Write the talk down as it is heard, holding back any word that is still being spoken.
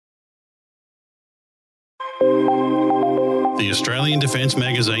The Australian Defence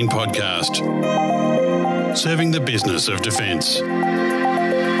Magazine podcast, serving the business of defence,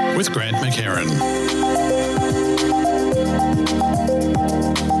 with Grant McHerron.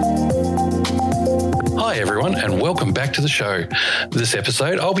 Hi everyone, and welcome back to the show. This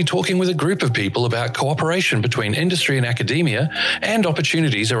episode, I'll be talking with a group of people about cooperation between industry and academia and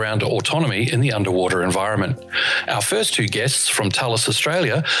opportunities around autonomy in the underwater environment. Our first two guests from Thales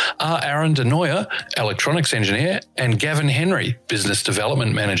Australia are Aaron Denoyer, electronics engineer, and Gavin Henry, business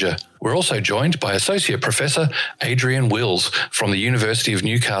development manager. We're also joined by Associate Professor Adrian Wills from the University of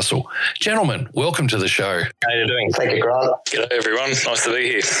Newcastle. Gentlemen, welcome to the show. How are you doing? Thank you, Grant. G'day everyone, nice to be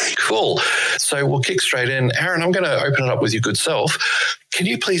here. Cool. So we'll kick straight in. Aaron, I'm going to open it up with your good self. Can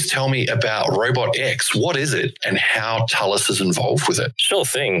you please tell me about RobotX? What is it and how Thales is involved with it? Sure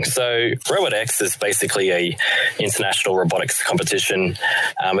thing. So RobotX is basically a international robotics competition.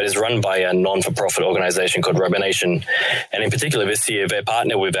 It is run by a non-for-profit organisation called RoboNation. And in particular this year, they're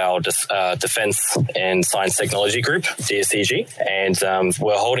partnered with our Defence and Science Technology Group, DSCG. And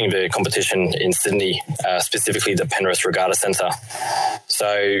we're holding the competition in Sydney, specifically the Penrith Regatta Centre.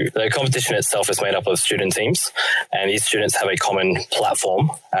 So the competition itself is made up of student teams, and these students have a common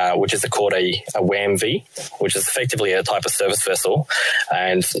platform, which is called a WAM-V, which is effectively a type of service vessel.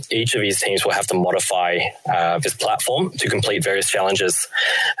 And each of these teams will have to modify this platform to complete various challenges.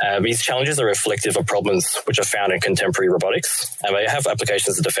 These challenges are reflective of problems which are found in contemporary robotics, and they have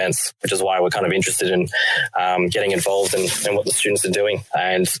applications to defence, which is why we're kind of interested in getting involved in what the students are doing.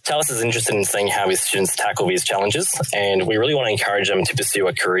 And Thales is interested in seeing how these students tackle these challenges, and we really want to encourage them to pursue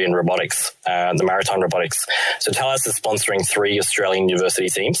a career in robotics, the maritime robotics. So Thales is sponsoring 3 Australian university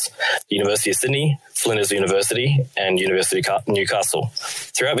teams: the University of Sydney, Flinders University, and University of Newcastle.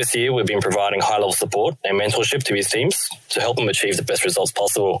 Throughout this year, we've been providing high-level support and mentorship to these teams to help them achieve the best results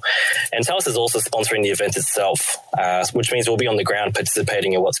possible. And Thales is also sponsoring the event itself, which means we'll be on the ground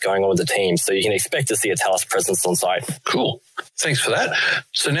participating in what's going on with the team. So you can expect to see a Thales presence on site. Cool. Thanks for that.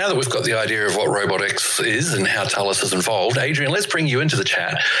 So now that we've got the idea of what RobotX is and how Thales is involved, Adrian, let's bring you into the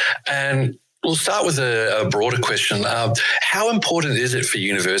chat. And we'll start with a broader question. How important is it for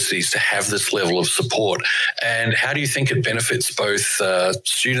universities to have this level of support? And how do you think it benefits both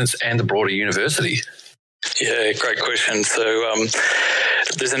students and the broader university? Yeah, great question. So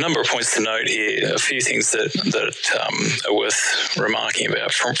there's a number of points to note here. A few things that are worth remarking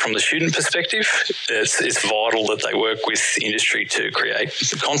about. From the student perspective, it's vital that they work with industry to create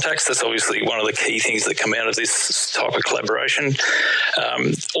contacts. That's obviously one of the key things that come out of this type of collaboration.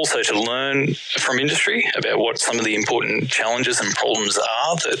 Also to learn from industry about what some of the important challenges and problems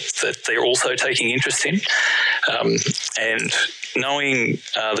are that they're also taking interest in. And knowing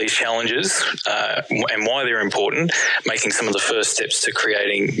these challenges and why they're important, making some of the first steps to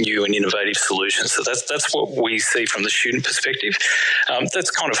creating new and innovative solutions. So that's what we see from the student perspective.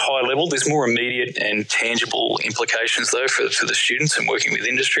 That's kind of high level. There's more immediate and tangible implications, though, for the students and working with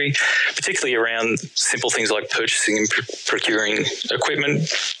industry, particularly around simple things like purchasing and procuring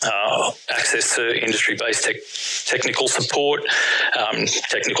equipment, access to industry-based technical support,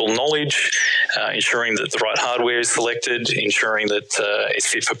 technical knowledge, ensuring that the right hardware is selected, ensuring that it's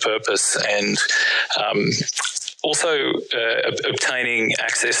fit for purpose, and also obtaining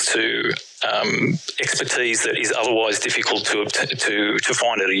access to expertise that is otherwise difficult to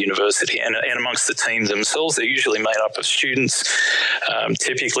find at a university. And amongst the team themselves, they're usually made up of students.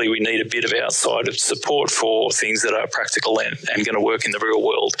 Typically, we need a bit of outside of support for things that are practical and going to work in the real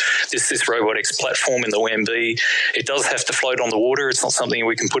world. This RobotX platform in the WAM-V, it does have to float on the water. It's not something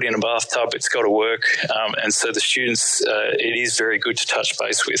we can put in a bathtub. It's got to work. And so the students, it is very good to touch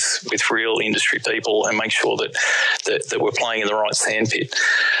base with real industry people and make sure that we're playing in the right sandpit.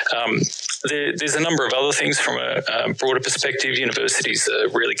 There's a number of other things from a broader perspective. Universities are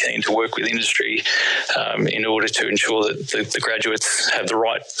really keen to work with industry in order to ensure that the graduates have the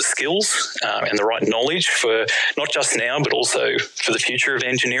right skills and the right knowledge for not just now, but also for the future of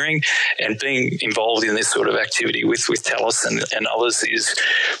engineering. And being involved in this sort of activity with Thales and others is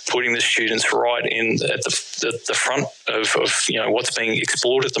putting the students right in at the front of what's being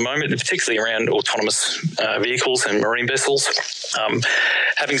explored at the moment, and particularly around autonomous vehicles and marine vessels.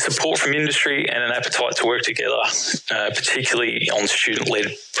 Having support from industry and an appetite to work together, particularly on student-led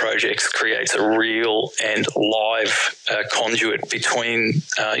projects, creates a real and live conduit between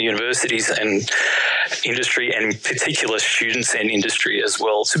universities and industry, and in particular students and industry as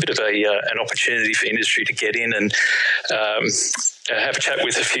well. It's a bit of an opportunity for industry to get in and have a chat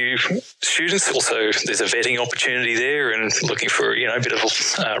with a few students. Also, there's a vetting opportunity there, and looking for a bit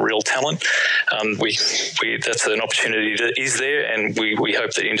of real talent. That's an opportunity that is there, and we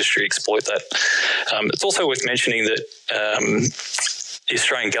hope that industry exploit that. It's also worth mentioning that the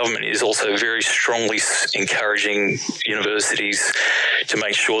Australian government is also very strongly encouraging universities to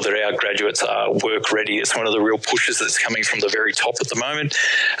make sure that our graduates are work ready. It's one of the real pushes that's coming from the very top at the moment.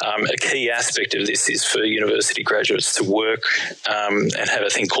 A key aspect of this is for university graduates to work and have a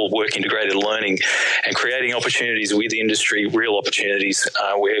thing called work integrated learning, and creating opportunities with industry, real opportunities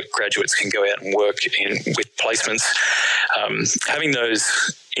where graduates can go out and work with placements. Having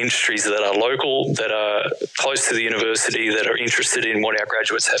those industries that are local, that are close to the university, that are interested in what our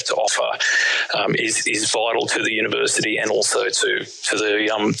graduates have to offer, is vital to the university, and also to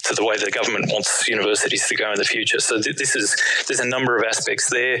the way the government wants universities to go in the future. So there's a number of aspects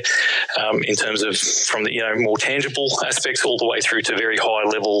there in terms of from the more tangible aspects all the way through to very high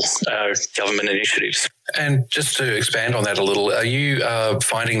level government initiatives. And just to expand on that a little, are you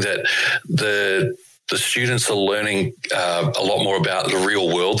finding that the students are learning a lot more about the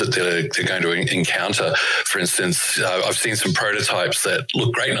real world that they're going to encounter? For instance, I've seen some prototypes that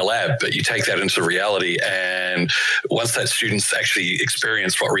look great in a lab, but you take that into reality, and once that students actually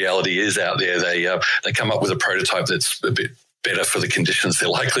experience what reality is out there, they come up with a prototype that's a bit better for the conditions they're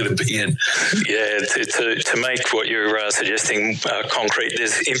likely to be in. Yeah, to make what you're suggesting concrete,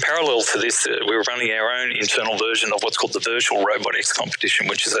 there's in parallel to this, we're running our own internal version of what's called the Virtual Robotics Competition,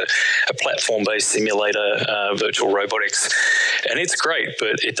 which is a platform-based simulator virtual robotics. And it's great,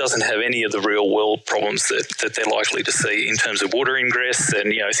 but it doesn't have any of the real-world problems that they're likely to see in terms of water ingress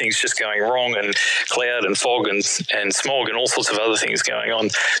and things just going wrong, and cloud and fog and smog and all sorts of other things going on.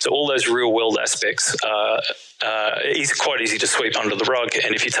 So all those real-world aspects is quite easy to sweep under the rug,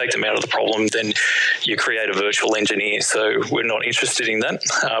 and if you take them out of the problem, then you create a virtual engineer. So we're not interested in that.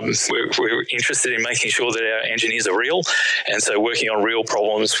 We're interested in making sure that our engineers are real, and so working on real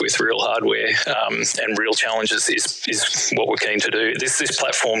problems with real hardware and real challenges is what we're keen to do. This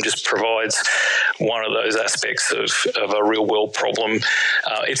platform just provides one of those aspects of a real world problem.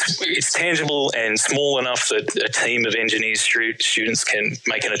 It's tangible and small enough that a team of engineers, students can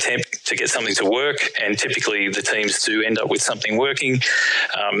make an attempt to get something to work, and typically the teams do end up with something working,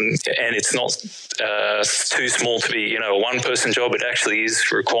 and it's not too small to be a one-person job. It actually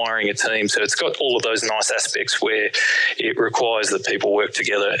is requiring a team, so it's got all of those nice aspects where it requires that people work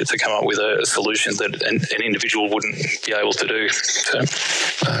together to come up with a solution that an individual wouldn't be able to do. So.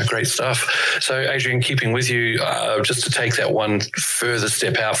 Great stuff. So Adrian, keeping with you, just to take that one further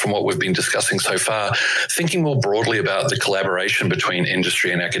step out from what we've been discussing so far, thinking more broadly about the collaboration between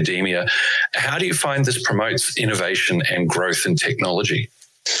industry and academia, how do you find this promotes innovation and growth in technology?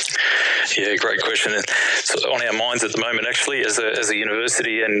 Yeah, great question. It's on our minds at the moment, actually, as a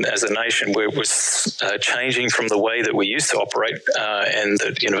university and as a nation, we're changing from the way that we used to operate, and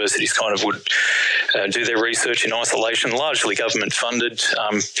that universities kind of would do their research in isolation, largely government funded,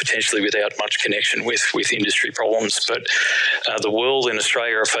 potentially without much connection with industry problems. But the world and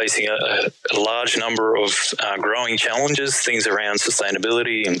Australia are facing a large number of growing challenges, things around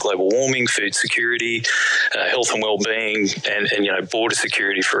sustainability and global warming, food security, health and well-being, and border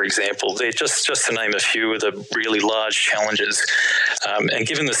security, for example. They're just to name a few of the really large challenges. And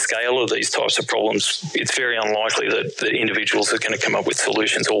given the scale of these types of problems, it's very unlikely that the individuals are going to come up with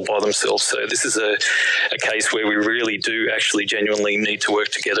solutions all by themselves. So this is a case where we really do actually genuinely need to work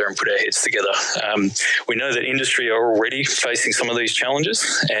together and put our heads together. We know that industry are already facing some of these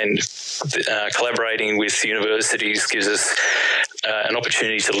challenges, and collaborating with universities gives us an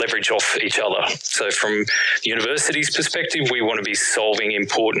opportunity to leverage off each other. So from the university's perspective, we want to be solving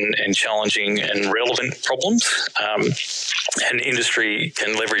important and challenging and relevant problems. And industry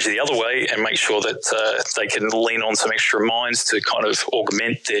can leverage the other way and make sure that they can lean on some extra minds to kind of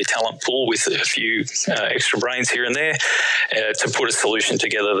augment their talent pool with a few extra brains here and there to put a solution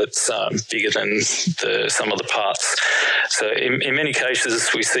together that's bigger than the sum of the parts. So in many cases,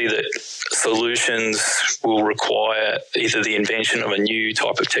 we see that solutions will require either the invention of a new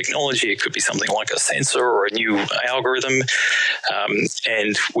type of technology. It could be something like a sensor or a new algorithm.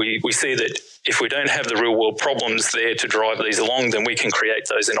 And we see that if we don't have the real world problems there to drive these along, then we can create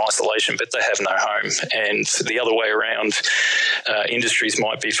those in isolation, but they have no home. And the other way around, industries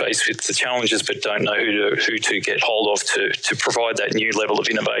might be faced with the challenges, but don't know who to get hold of to provide that new level of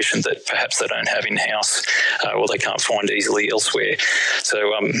innovation that perhaps they don't have in-house or they can't find easily elsewhere.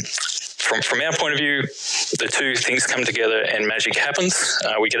 So from our point of view, the two things come together and magic happens.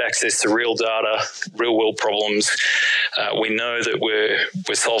 We get access to real data, real world problems. We know that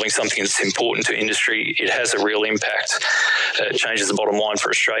we're solving something that's important to industry. It has a real impact. It changes the bottom line for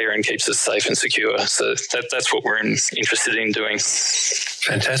Australia and keeps us safe and secure. So that's what we're interested in doing.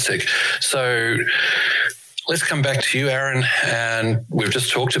 Fantastic. So let's come back to you, Aaron, and we've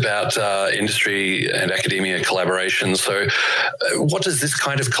just talked about industry and academia collaboration. So what does this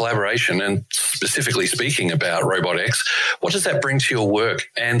kind of collaboration, and specifically speaking about RobotX, what does that bring to your work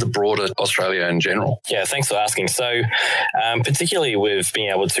and the broader Australia in general? Yeah, thanks for asking. So particularly with being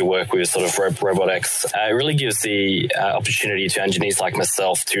able to work with sort of RobotX, it really gives the opportunity to engineers like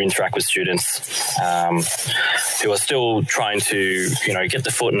myself to interact with students who are still trying to, get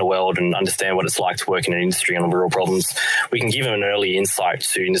the foot in the world and understand what it's like to work in an industry on real problems. We can give them an early insight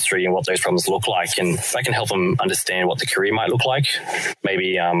to industry and what those problems look like, and that can help them understand what the career might look like,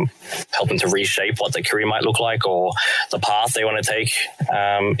 maybe help them to reshape what the career might look like or the path they want to take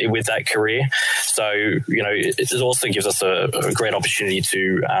with that career. So, it also gives us a great opportunity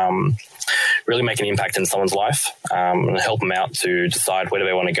to really make an impact in someone's life and help them out to decide where do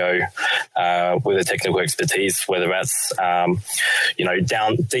they want to go with their technical expertise, whether that's,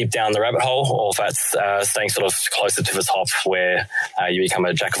 deep down the rabbit hole, or if that's staying sort of closer to the top where you become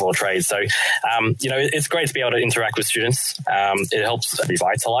a jack of all trades. So, it's great to be able to interact with students. It helps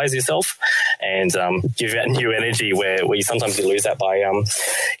revitalize yourself and give you that new energy where you sometimes lose that by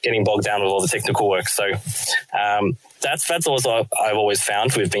getting bogged down with all the technical work. So, that's also I've always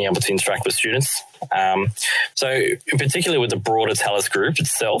found with being able to interact with students. So in particular with the broader Thales group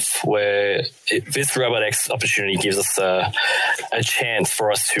itself, where this RobotX opportunity gives us a chance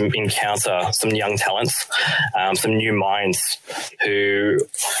for us to encounter some young talents, some new minds who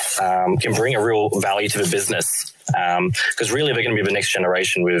can bring a real value to the business. Because really they're going to be the next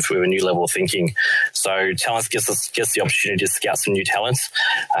generation with a new level of thinking. So Talents gets the opportunity to scout some new talents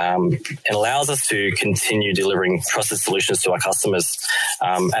and allows us to continue delivering trusted solutions to our customers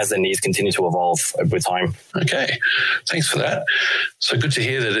as their needs continue to evolve over time. Okay, thanks for that. So good to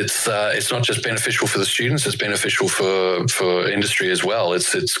hear that it's not just beneficial for the students, it's beneficial for industry as well.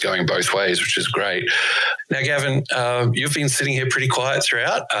 It's going both ways, which is great. Now, Gavin, you've been sitting here pretty quiet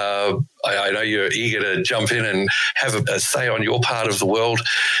throughout. I know you're eager to jump in and have a say on your part of the world.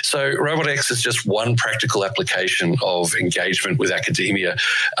 So RobotX is just one practical application of engagement with academia.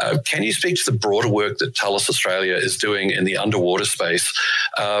 Can you speak to the broader work that Thales Australia is doing in the underwater space,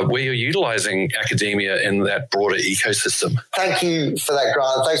 where you're utilising academia in that broader ecosystem? Thank you for that,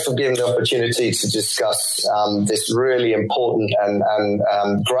 Grant. Thanks for giving the opportunity to discuss this really important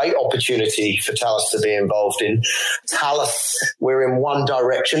and great opportunity for Thales to be involved in. Thales, we're in one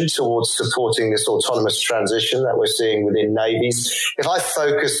direction towards supporting this autonomous transition that we're seeing within navies. If I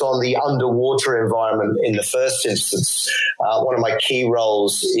focus on the underwater environment in the first instance, one of my key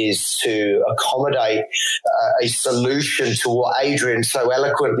roles is to accommodate a solution to what Adrian so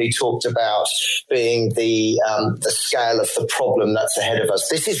eloquently talked about being the scale of the problem that's ahead of us.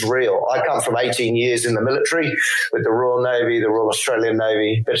 This is real. I come from 18 years in the military with the Royal Navy, the Royal Australian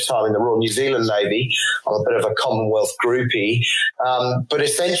Navy, a bit of time in the Royal New Zealand Navy. I'm a bit of a Commonwealth groupie. But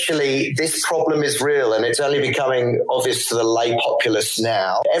essentially, this problem is real and it's only becoming obvious to the lay populace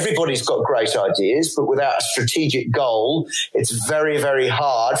now. Everybody's got great ideas, but without a strategic goal, it's very, very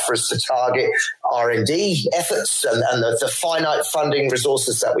hard for us to target R&D efforts and the finite funding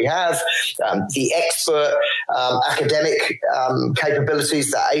resources that we have, the expert academic capabilities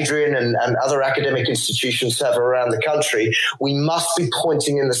that Adrian and other academic institutions have around the country. We must be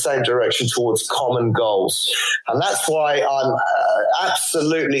pointing in the same direction towards common goals. And that's why I'm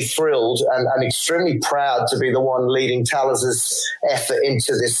absolutely thrilled and extremely proud to be the one leading Thales's effort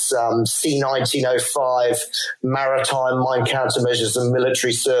into this C1905 Maritime Mine Countermeasures and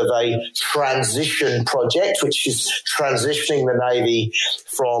Military Survey Transition Project, which is transitioning the Navy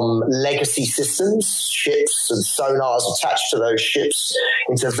from legacy systems, ships and sonars attached to those ships,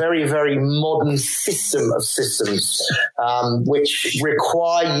 into a very, very modern system of systems, which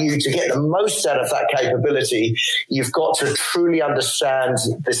require you to get the most out of that capability. You've got to truly understand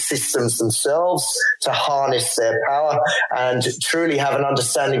the systems themselves to harness their power and truly have an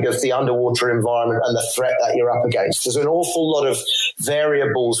understanding of the underwater environment and the threat that you're up against. There's an awful lot of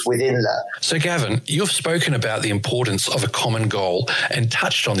variables within that. So, Gavin, you've spoken about the importance of a common goal and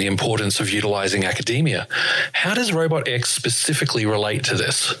touched on the importance of utilising academia. How does RobotX specifically relate to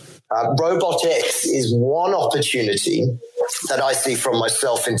this? RobotX is one opportunity that I see from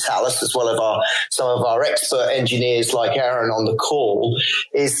myself in Thales, as well as some of our expert engineers like Aaron on the call,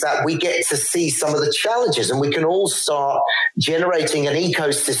 is that we get to see some of the challenges, and we can all start generating an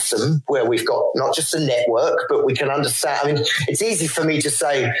ecosystem where we've got not just a network, but we can understand. I mean, it's easy for me to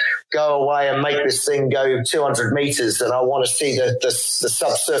say, go away and make this thing go 200 meters, and I want to see the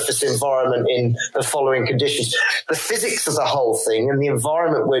subsurface environment in the following conditions. The physics of the whole thing and the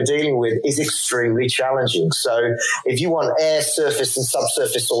environment we're dealing with is extremely challenging. So if you want air, surface and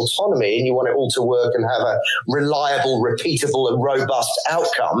subsurface autonomy, and you want it all to work and have a reliable, repeatable and robust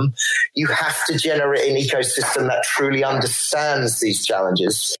outcome, you have to generate an ecosystem that truly understands these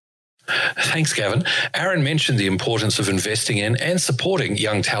challenges. Thanks, Gavin. Aaron mentioned the importance of investing in and supporting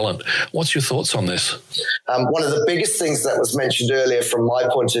young talent. What's your thoughts on this? One of the biggest things that was mentioned earlier from my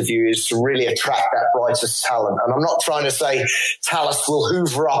point of view is to really attract that brightest talent. And I'm not trying to say Thales will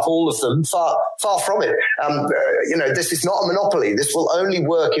hoover up all of them. Far from it. This is not a monopoly. This will only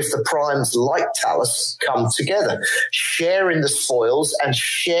work if the primes like Thales come together, share in the spoils and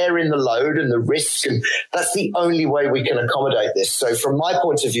share in the load and the risk. And that's the only way we can accommodate this. So from my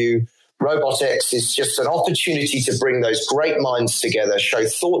point of view, RobotX is just an opportunity to bring those great minds together, show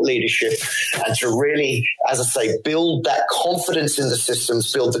thought leadership, and to really, as I say, build that confidence in the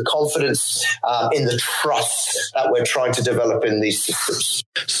systems, build the confidence in the trust that we're trying to develop in these systems.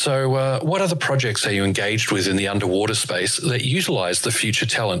 So what other projects are you engaged with in the underwater space that utilize the future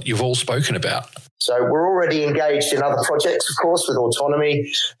talent you've all spoken about? So we're already engaged in other projects, of course, with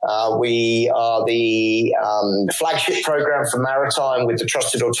autonomy. We are the flagship program for maritime with the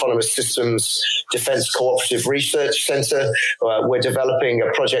Trusted Autonomous Systems Defence Cooperative Research Centre. We're developing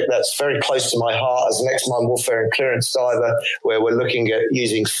a project that's very close to my heart as an ex-mine warfare and clearance diver, where we're looking at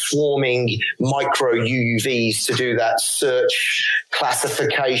using swarming micro UUVs to do that search,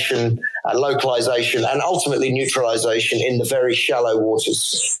 classification, localization, and ultimately neutralization in the very shallow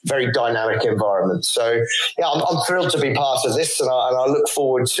waters, very dynamic environment. So, yeah, I'm thrilled to be part of this, and I look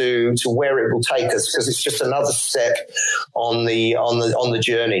forward to where it will take us, because it's just another step on the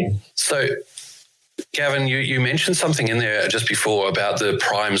journey. So, Gavin, you mentioned something in there just before about the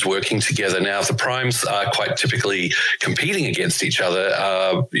primes working together. Now, if the primes are quite typically competing against each other,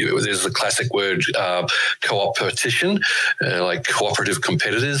 there's the classic word co-opetition, like cooperative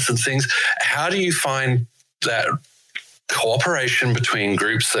competitors and things. How do you find that cooperation between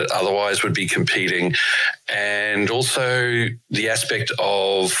groups that otherwise would be competing, and also the aspect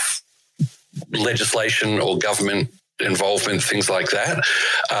of legislation or government involvement, things like that,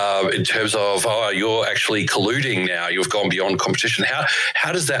 in terms of, you're actually colluding now, you've gone beyond competition.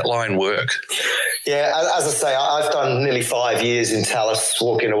 How does that line work? Yeah, as I say, I've done nearly 5 years in Thales,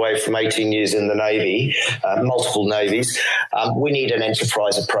 walking away from 18 years in the Navy, multiple navies. We need an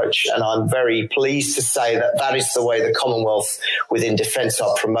enterprise approach, and I'm very pleased to say that is the way the Commonwealth within Defence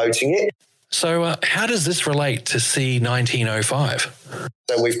are promoting it. So how does this relate to C1905?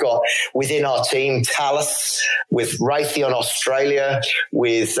 So we've got within our team Thales, with Raytheon Australia,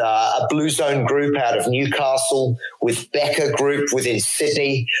 with a Blue Zone group out of Newcastle, with Becker Group within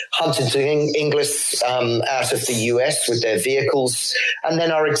Sydney, Huntington Inglis out of the US with their vehicles, and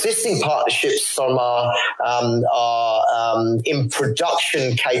then our existing partnerships from our in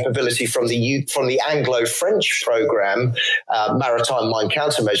production capability from the Anglo-French program, Maritime Mine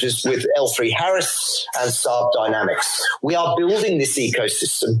Countermeasures, with L3 Harris and Saab Dynamics. We are building this ecosystem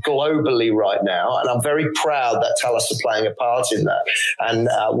globally right now, and I'm very proud that Thales are playing a part in that. And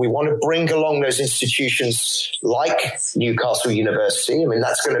we want to bring along those institutions like Newcastle University. I mean,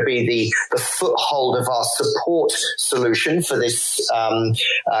 that's going to be the foothold of our support solution for this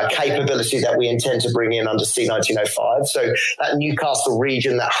capability that we intend to bring in under C1905. So that Newcastle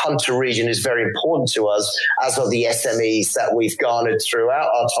region, that Hunter region, is very important to us, as are the SMEs that we've garnered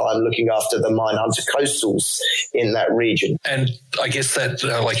throughout our time looking after the mine hunter coastals in that region. And I guess that,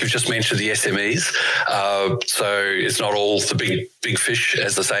 like you've just mentioned, the SMEs, so it's not all the big fish,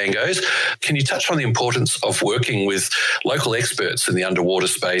 as the saying goes. Can you touch on the importance of working with local experts in the underwater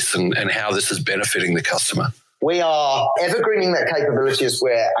space and how this is benefiting the customer? We are evergreening that capability as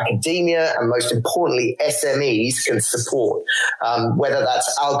where academia and, most importantly, SMEs can support, whether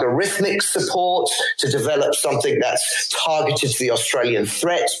that's algorithmic support to develop something that's targeted to the Australian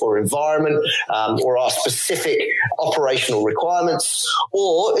threat or environment, or our specific operational requirements,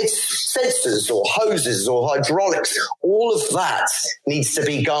 or it's sensors or hoses or hydraulics. All of that needs to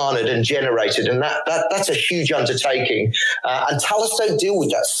be garnered and generated, and that's a huge undertaking. And Thales don't deal with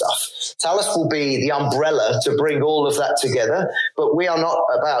that stuff. Thales will be the umbrella to to bring all of that together, but we are not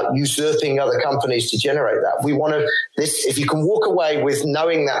about usurping other companies to generate that. We want to, if you can walk away with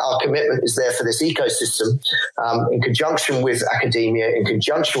knowing that our commitment is there for this ecosystem, in conjunction with academia, in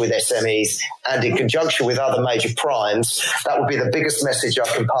conjunction with SMEs, and in conjunction with other major primes, that would be the biggest message I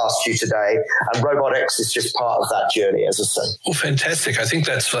can pass to you today. And RobotX is just part of that journey, as I say. Well, fantastic. I think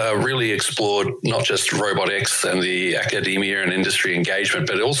that's really explored not just RobotX and the academia and industry engagement,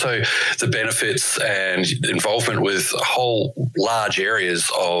 but also the benefits and involvement with whole large areas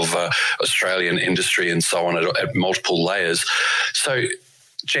of Australian industry and so on at multiple layers. So,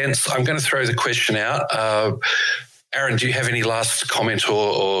 gents, I'm going to throw the question out. Aaron, do you have any last comment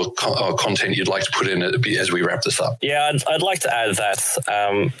or content you'd like to put in as we wrap this up? Yeah, I'd like to add that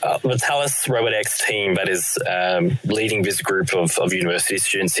the Thales RobotX team that is leading this group of university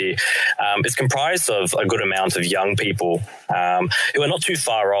students here is comprised of a good amount of young people who are not too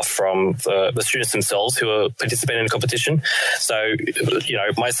far off from the students themselves who are participating in the competition. So,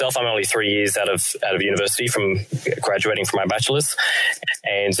 myself, I'm only 3 years out of university from graduating from my bachelor's,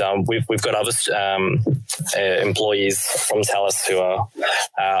 and we've got other employees from Thales who are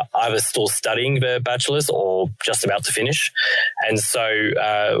either still studying their bachelor's or just about to finish. And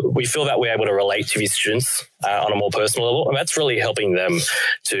so we feel that we're able to relate to these students on a more personal level, and that's really helping them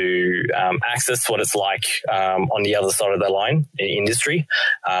to access what it's like on the other side of the line in industry,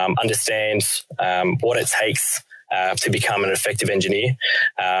 understand what it takes to become an effective engineer,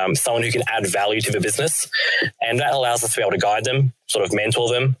 someone who can add value to the business. And that allows us to be able to guide them, sort of mentor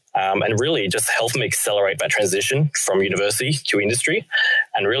them, and really just help them accelerate that transition from university to industry.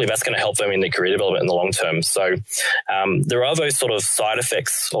 And really that's going to help them in their career development in the long term. So there are those sort of side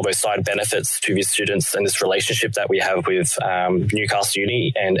effects or those side benefits to these students and this relationship that we have with Newcastle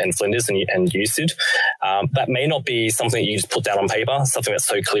Uni and Flinders and USyd. That may not be something that you just put down on paper, something that's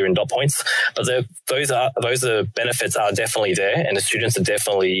so clear in dot points, but those benefits are definitely there, and the students are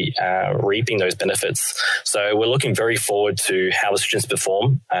definitely reaping those benefits. So we're looking very forward to how the students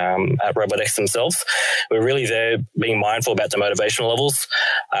perform at RobotX themselves. We're really there being mindful about the motivational levels,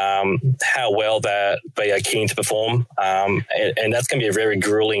 how well that they are keen to perform, and that's going to be a very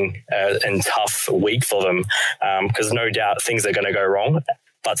grueling and tough week for them, because no doubt things are going to go wrong,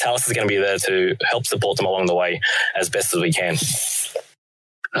 but Thales is going to be there to help support them along the way as best as we can.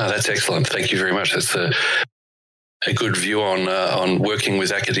 Oh, that's excellent. Thank you very much. That's a good view on working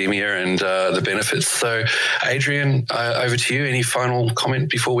with academia and the benefits. So, Adrian, over to you. Any final comment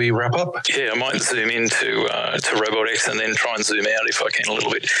before we wrap up? Yeah, I might zoom into to RobotX and then try and zoom out if I can a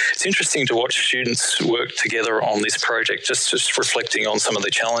little bit. It's interesting to watch students work together on this project, just reflecting on some of the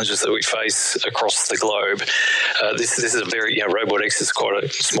challenges that we face across the globe. This is a very, RobotX is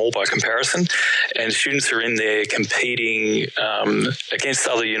quite small by comparison, and students are in there competing against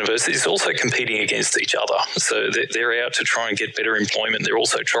other universities, also competing against each other. So they're out to try and get better employment. They're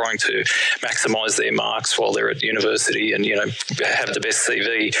also trying to maximise their marks while they're at university and, have the best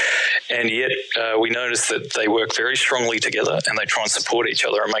CV. And yet we notice that they work very strongly together and they try and support each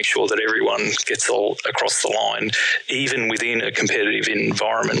other and make sure that everyone gets all across the line, even within a competitive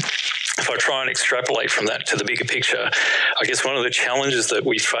environment. If I try and extrapolate from that to the bigger picture, I guess one of the challenges that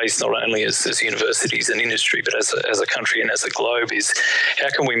we face not only as universities and industry, but as a country and as a globe is how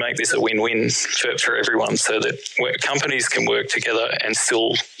can we make this a win-win for everyone so that companies can work together and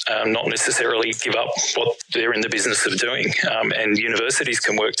still not necessarily give up what they're in the business of doing, and universities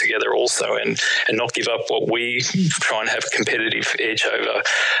can work together also and not give up what we try and have a competitive edge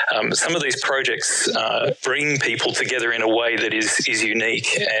over. Some of these projects bring people together in a way that is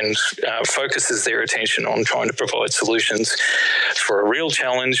unique and focuses their attention on trying to provide solutions for a real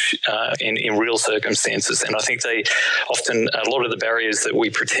challenge in real circumstances. And I think they often, a lot of the barriers that we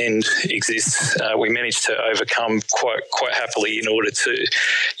pretend exist, we manage to overcome quite happily in order to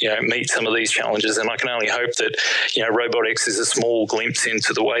meet some of these challenges. And I can only hope that, RobotX is a small glimpse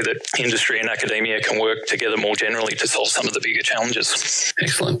into the way that industry and academia can work together more generally to solve some of the bigger challenges.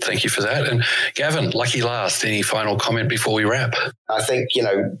 Excellent. Thank you for that. And Gavin, lucky last, any final comment before we wrap? I think,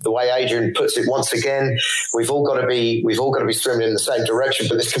 the way Adrian puts it once again, we've all got to be swimming in the same direction,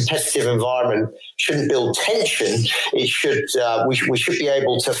 but this competitive environment shouldn't build tension. It should, we should be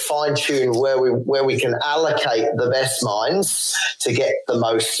able to fine tune where we can allocate the best minds to get the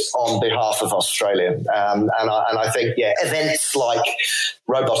most on behalf of Australia. And I think, events like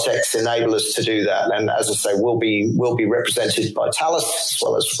Robotics enable us to do that. And as I say, we'll be represented by Thales as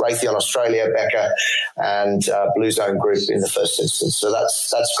well as Raytheon Australia, Becker, and Blue Zone Group in the first instance. So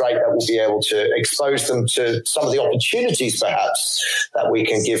that's great that we'll be able to expose them to some of the opportunities perhaps that we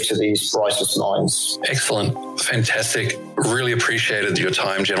can give to these brightest minds. Excellent. Fantastic. Really appreciated your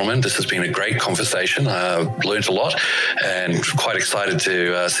time, gentlemen. This has been a great conversation. Learned a lot and quite excited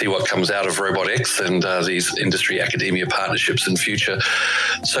to see what comes out of RobotX and these industry academia partnerships in future.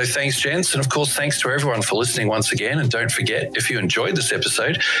 So thanks, gents. And of course, thanks to everyone for listening once again. And don't forget, if you enjoyed this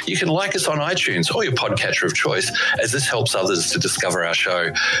episode, you can like us on iTunes or your podcatcher of choice, as this helps others to discover our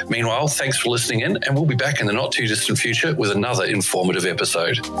show. Meanwhile, thanks for listening in, and we'll be back in the not too distant future with another informative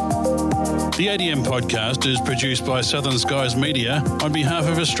episode. The ADM podcast is produced by Southern Skies Media on behalf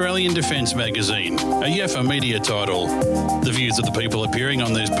of Australian Defence Magazine, a YEFA media title. The views of the people appearing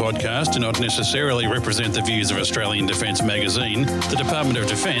on this podcast do not necessarily represent the views of Australian Defence Magazine, the Department of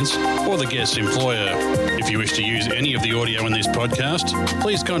Defence, or the guest's employer. If you wish to use any of the audio in this podcast,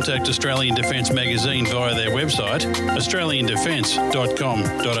 please contact Australian Defence Magazine via their website,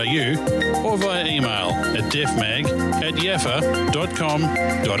 australiandefence.com.au, or via email at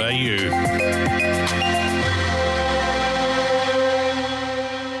defmag@yefa.com.au.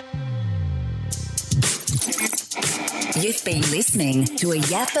 You've been listening to a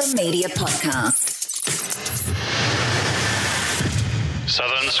YAFA Media podcast.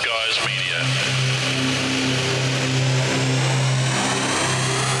 Southern Skies Media.